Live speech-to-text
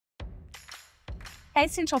Hey,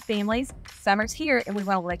 Central families, summer's here, and we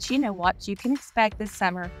want to let you know what you can expect this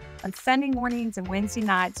summer on Sunday mornings and Wednesday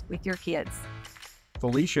nights with your kids.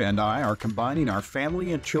 Felicia and I are combining our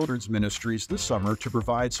family and children's ministries this summer to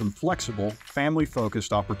provide some flexible,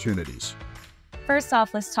 family-focused opportunities. First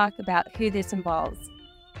off, let's talk about who this involves.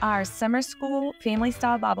 Our summer school family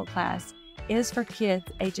style Bible class is for kids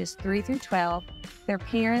ages 3 through 12, their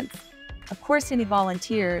parents, of course, any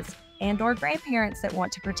volunteers, and/or grandparents that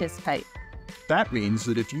want to participate. That means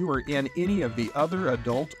that if you are in any of the other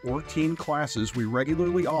adult or teen classes we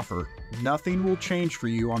regularly offer, nothing will change for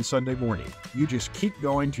you on Sunday morning. You just keep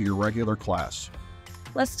going to your regular class.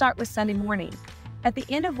 Let's start with Sunday morning. At the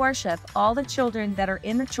end of worship, all the children that are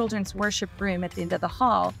in the children's worship room at the end of the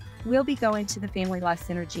hall will be going to the Family Life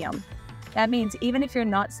Center gym. That means even if you're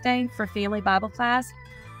not staying for family Bible class,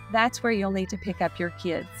 that's where you'll need to pick up your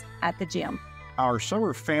kids at the gym. Our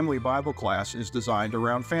summer family Bible class is designed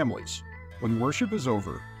around families. When worship is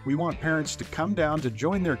over, we want parents to come down to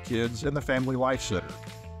join their kids in the Family Life Center.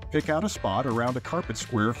 Pick out a spot around a carpet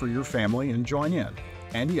square for your family and join in.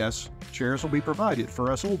 And yes, chairs will be provided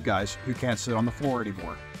for us old guys who can't sit on the floor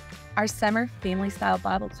anymore. Our summer family style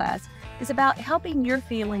Bible class is about helping your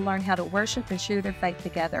family learn how to worship and share their faith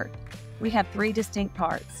together. We have 3 distinct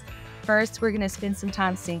parts. First, we're going to spend some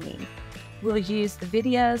time singing. We'll use the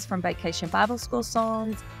videos from Vacation Bible School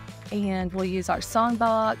songs, and we'll use our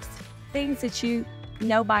songbox, things that you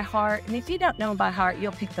know by heart, and if you don't know them by heart,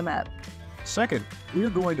 you'll pick them up. Second, we are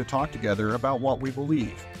going to talk together about what we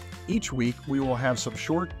believe. Each week, we will have some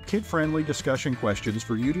short, kid-friendly discussion questions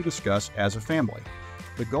for you to discuss as a family.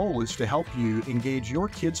 The goal is to help you engage your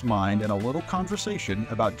kid's mind in a little conversation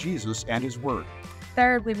about Jesus and His Word.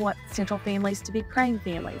 Third, we want Central families to be praying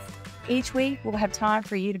families. Each week, we'll have time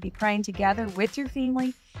for you to be praying together with your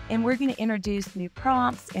family, and we're going to introduce new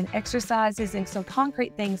prompts and exercises and some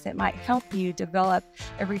concrete things that might help you develop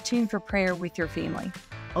a routine for prayer with your family.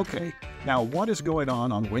 Okay, now what is going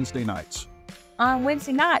on Wednesday nights? On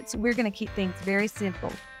Wednesday nights, we're going to keep things very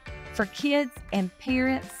simple. For kids and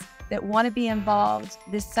parents that want to be involved,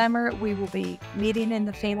 this summer we will be meeting in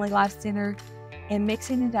the Family Life Center and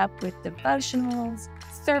mixing it up with devotionals,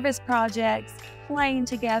 service projects, playing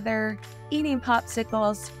together, eating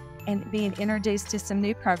popsicles, and being introduced to some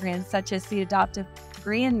new programs such as the Adoptive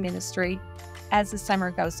Grand Ministry as the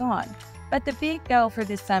summer goes on. But the big goal for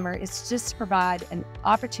this summer is just to provide an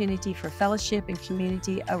opportunity for fellowship and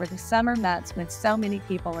community over the summer months when so many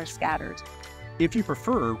people are scattered. If you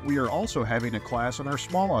prefer, we are also having a class in our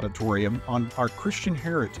small auditorium on our Christian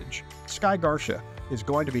heritage. Sky Garsha is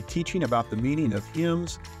going to be teaching about the meaning of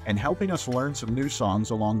hymns and helping us learn some new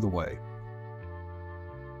songs along the way.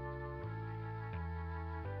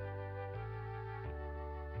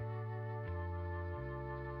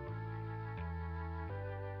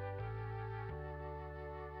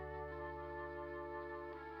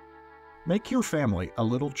 Make your family a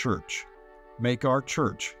little church. Make our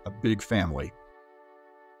church a big family.